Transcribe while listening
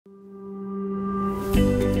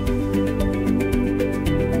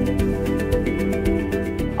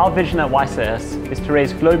Our vision at YCIS is to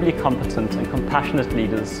raise globally competent and compassionate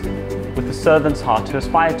leaders with a servant's heart who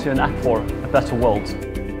aspire to and act for a better world.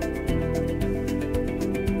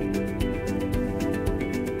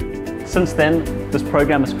 Since then, this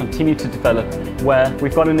program has continued to develop, where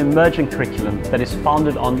we've got an emerging curriculum that is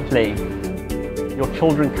founded on play. Your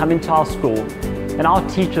children come into our school and our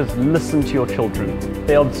teachers listen to your children.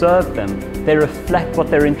 They observe them, they reflect what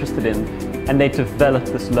they're interested in, and they develop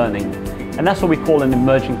this learning. And that's what we call an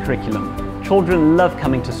emerging curriculum. Children love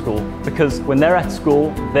coming to school because when they're at school,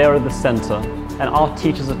 they're at the center, and our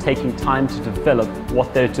teachers are taking time to develop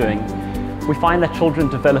what they're doing. We find that children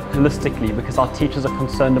develop holistically because our teachers are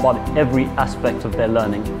concerned about every aspect of their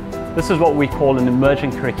learning. This is what we call an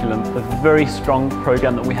emerging curriculum, a very strong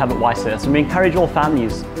program that we have at YCIS, and we encourage all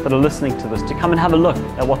families that are listening to this to come and have a look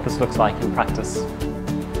at what this looks like in practice.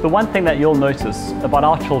 The one thing that you'll notice about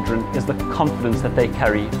our children is the confidence that they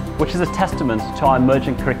carry, which is a testament to our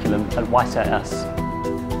emerging curriculum at YCIS.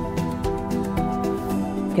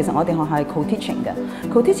 其實我哋學校係 co-teaching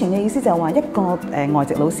嘅 ，co-teaching 嘅意思就係話一個外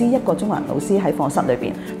籍老師，一個中國人老師喺課室裏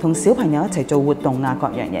邊同小朋友一齊做活動啊，各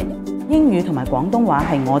樣嘢。英語同埋廣東話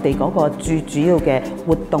係我哋嗰個最主要嘅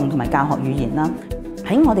活動同埋教學語言啦。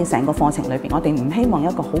喺我哋成個課程裏邊，我哋唔希望一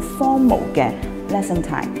個好formal嘅 lesson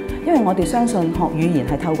time， 因為我哋相信學語言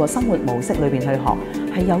係透過生活模式裏邊去學，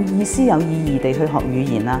係有意思有意義地去學語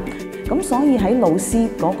言啦。 咁所以喺老師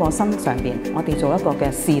嗰個身上邊，我哋做一個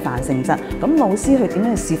嘅示範性質。咁老師去點樣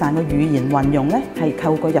去示範個語言運用呢？係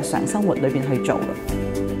透過日常生活裏邊去做嘅。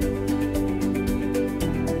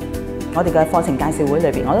我哋嘅課程介紹會裏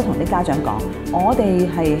邊，我都同啲家長講，我哋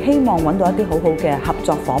係希望揾到一啲好好嘅合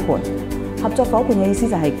作伙伴。合作伙伴嘅意思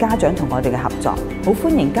就係家長同我哋嘅合作，好歡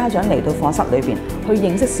迎家長嚟到課室裏邊去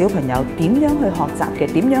認識小朋友點樣去學習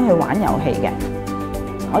嘅，點樣去玩遊戲嘅。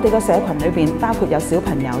 我哋個社群裏邊包括有小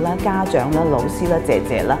朋友啦、家長啦、老師啦、姐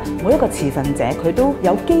姐啦，每一個持份者佢都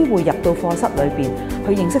有機會入到課室裏邊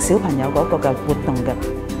去認識小朋友嗰個嘅活動嘅。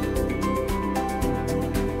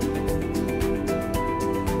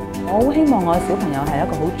我好希望我嘅小朋友係一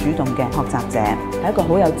個好主動嘅學習者，係一個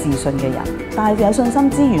好有自信嘅人。但係有信心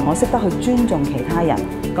之餘，我識得去尊重其他人。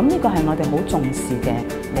咁呢個係我哋好重視嘅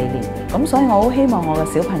理念。咁所以我好希望我嘅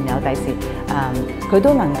小朋友第時佢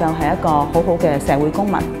都能夠係一個好好嘅社會公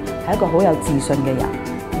民，係一個好有自信嘅人，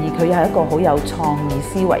而佢係一個好有創意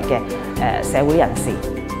思維嘅社會人士。